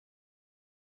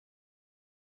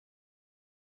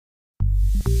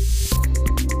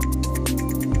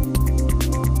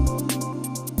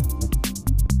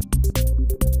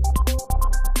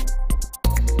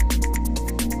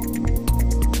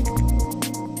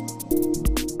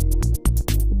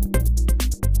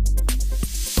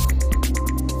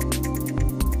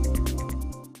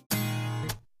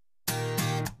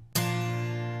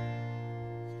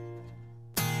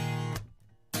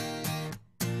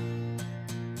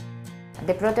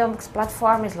The Proteomics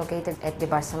Platform is located at the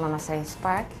Barcelona Science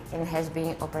Park and has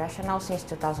been operational since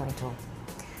 2002.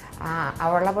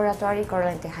 Our laboratory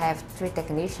currently has 3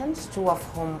 technicians, 2 of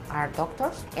whom are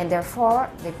doctors, and therefore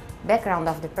the background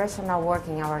of the personnel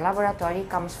working in our laboratory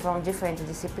comes from different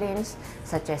disciplines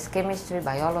such as chemistry,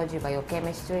 biology,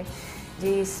 biochemistry.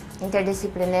 This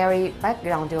interdisciplinary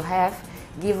background you have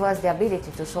gives us the ability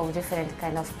to solve different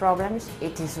kinds of problems.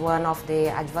 It is one of the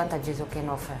advantages you can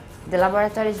offer. The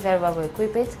laboratory is very well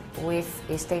equipped with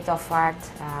state-of-art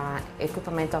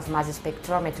equipment of mass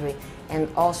spectrometry and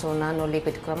also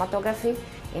nanoliquid chromatography.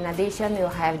 In addition, you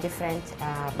have different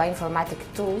bioinformatic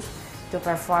tools to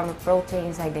perform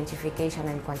proteins identification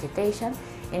and quantitation.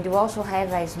 And you also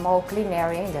have a small clean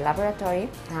area in the laboratory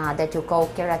that you call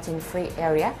keratin-free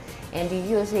area, and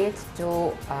you use it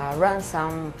to run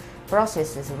some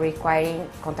processes requiring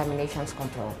contaminations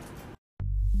control.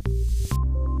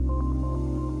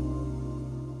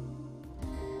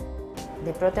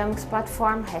 The Proteomics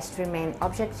Platform has 3 main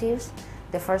objectives.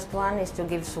 The first one is to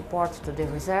give support to the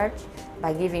research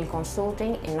by giving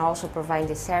consulting and also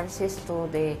providing services to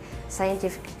the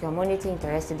scientific community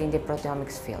interested in the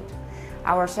proteomics field.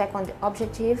 Our second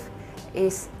objective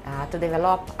is to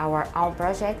develop our own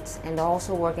projects and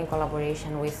also work in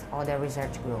collaboration with other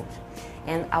research groups.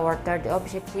 And our third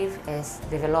objective is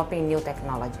developing new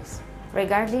technologies.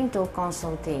 Regarding to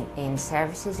consulting and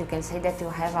services, you can say that you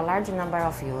have a large number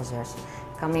of users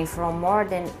coming from more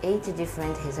than 80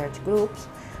 different research groups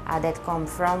that come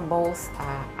from both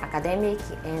academic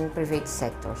and private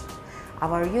sectors.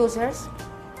 Our users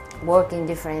work in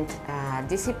different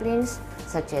disciplines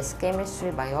such as chemistry,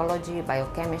 biology,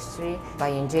 biochemistry,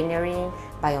 bioengineering,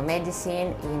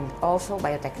 biomedicine, and also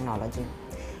biotechnology.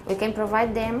 We can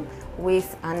provide them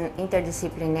with an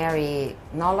interdisciplinary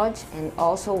knowledge and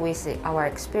also with our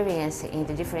experience in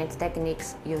the different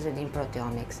techniques used in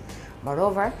proteomics.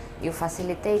 Moreover, you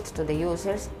facilitate to the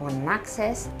users on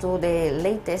access to the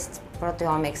latest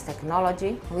proteomics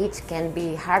technology, which can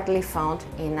be hardly found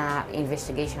in an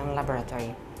investigation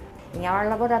laboratory. In our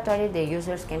laboratory, the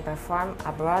users can perform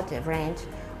a broad range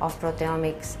of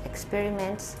proteomics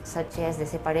experiments, such as the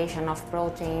separation of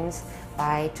proteins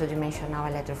by 2-dimensional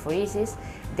electrophoresis,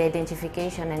 the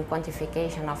identification and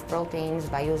quantification of proteins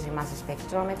by using mass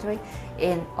spectrometry,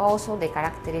 and also the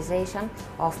characterization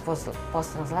of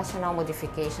post-translational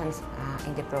modifications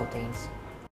in the proteins.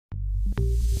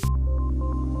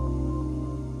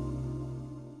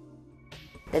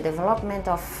 The development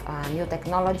of new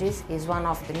technologies is one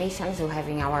of the missions we have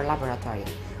in our laboratory.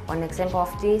 One example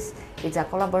of this is a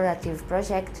collaborative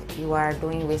project you are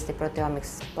doing with the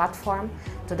Proteomics Platform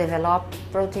to develop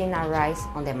protein arrays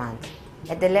on demand.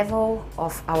 At the level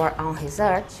of our own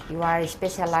research, you are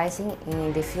specializing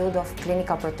in the field of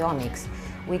clinical proteomics,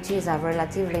 which is a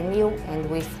relatively new and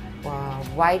with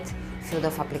wide field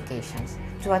of applications.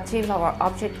 To achieve our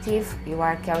objective, you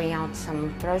are carrying out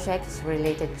some projects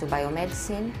related to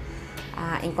biomedicine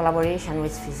in collaboration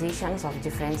with physicians of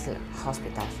different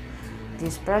hospitals.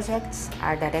 These projects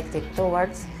are directed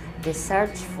towards the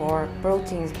search for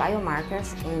proteins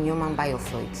biomarkers in human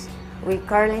biofluids. We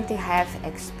currently have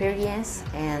experience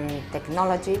and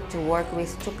technology to work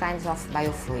with 2 kinds of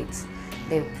biofluids,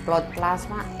 the blood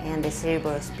plasma and the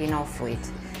cerebrospinal fluid.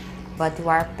 But we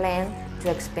are planning to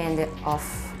expand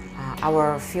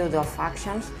our field of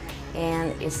actions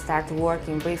and start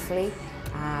working briefly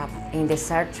in the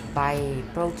search by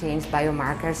proteins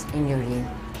biomarkers in urine.